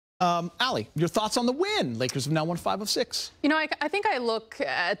Allie, your thoughts on the win? Lakers have now won 5 of 6. You know, I think I look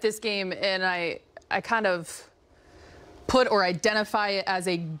at this game and I kind of put or identify it as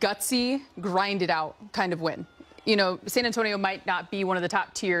a gutsy, grind it out kind of win. You know, San Antonio might not be one of the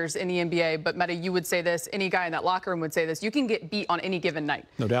top tiers in the NBA, but Meta, you would say this, any guy in that locker room would say this, you can get beat on any given night.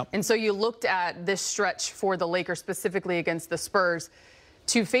 No doubt. And so you looked at this stretch for the Lakers, specifically against the Spurs.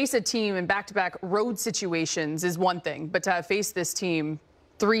 To face a team in back-to-back road situations is one thing, but to have faced this team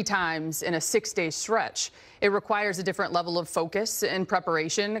 3 times in a 6-day stretch, it requires a different level of focus and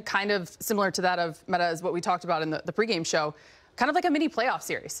preparation, kind of similar to that of Meta, as what we talked about in the pregame show, kind of like a mini playoff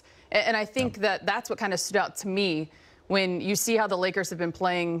series. And I think that that's what kind of stood out to me when you see how the Lakers have been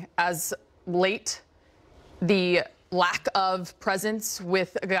playing as late, the lack of presence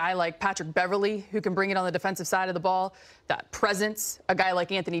with a guy like Patrick Beverley, who can bring it on the defensive side of the ball, that presence, a guy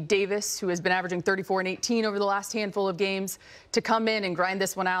like Anthony Davis, who has been averaging 34 and 18 over the last handful of games, to come in and grind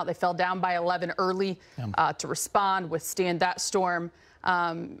this one out. They fell down by 11 early to respond, withstand that storm.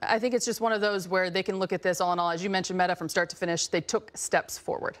 I think it's just one of those where they can look at this all in all. As you mentioned, Meta, from start to finish, they took steps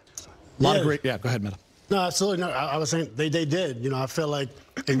forward. A lot of great, go ahead, Meta. No, absolutely. No, I was saying they did. You know, I feel like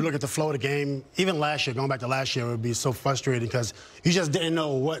if you look at the flow of the game, even last year, going back to last year, it would be so frustrating because you just didn't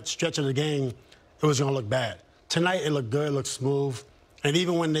know what stretch of the game it was going to look bad. Tonight, it looked good, it looked smooth. And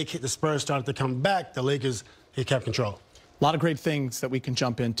even when the Spurs started to come back, the Lakers, they kept control. A lot of great things that we can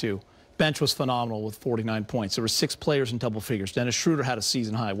jump into. Bench was phenomenal with 49 points. There were 6 players in double figures. Dennis Schroeder had a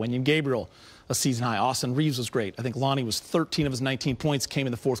season high. Wenyen Gabriel, a season high. Austin Reeves was great. I think Lonnie was 13 of his 19 points came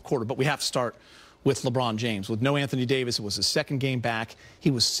in the 4th quarter. But we have to start with LeBron James. With no Anthony Davis, it was his 2nd game back. He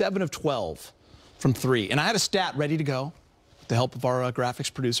was 7 of 12 from 3. And I had a stat ready to go with the help of our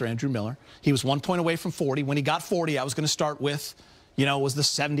graphics producer, Andrew Miller. He was 1 point away from 40. When he got 40, I was going to start with, you know, it was the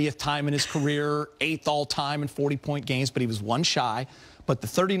 70th time in his career, 8th all-time in 40-point games, but he was 1 shy. But the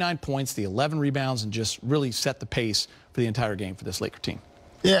 39 points, the 11 rebounds, and just really set the pace for the entire game for this Laker team.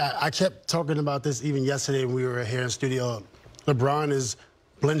 Yeah, I kept talking about this even yesterday when we were here in studio. LeBron is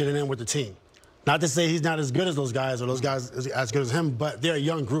blending in with the team. Not to say he's not as good as those guys or those guys as good as him, but they're a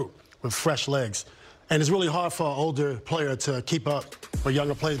young group with fresh legs. And it's really hard for an older player to keep up with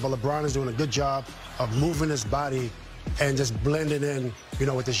younger players, but LeBron is doing a good job of moving his body and just blending in, you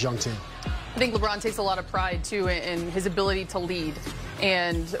know, with this young team. I think LeBron takes a lot of pride, too, in his ability to lead.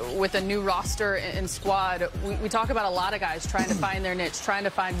 And with a new roster and squad, we talk about a lot of guys trying to find their niche, trying to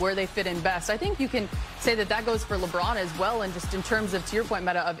find where they fit in best. I think you can say that that goes for LeBron as well, and just in terms of, to your point,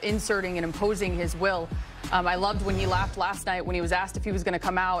 Meta, of inserting and imposing his will. I loved when he laughed last night when he was asked if he was going to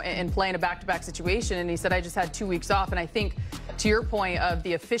come out and play in a back-to-back situation, and he said, I just had 2 weeks off. And I think, to your point of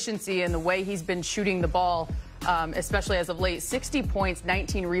the efficiency and the way he's been shooting the ball, especially as of late, 60 points,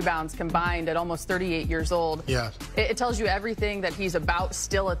 19 rebounds combined at almost 38 years old. Yeah. It tells you everything that he's about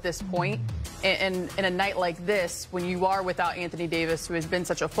still at this point. And in a night like this, when you are without Anthony Davis, who has been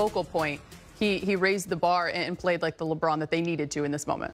such a focal point, he raised the bar and played like the LeBron that they needed to in this moment.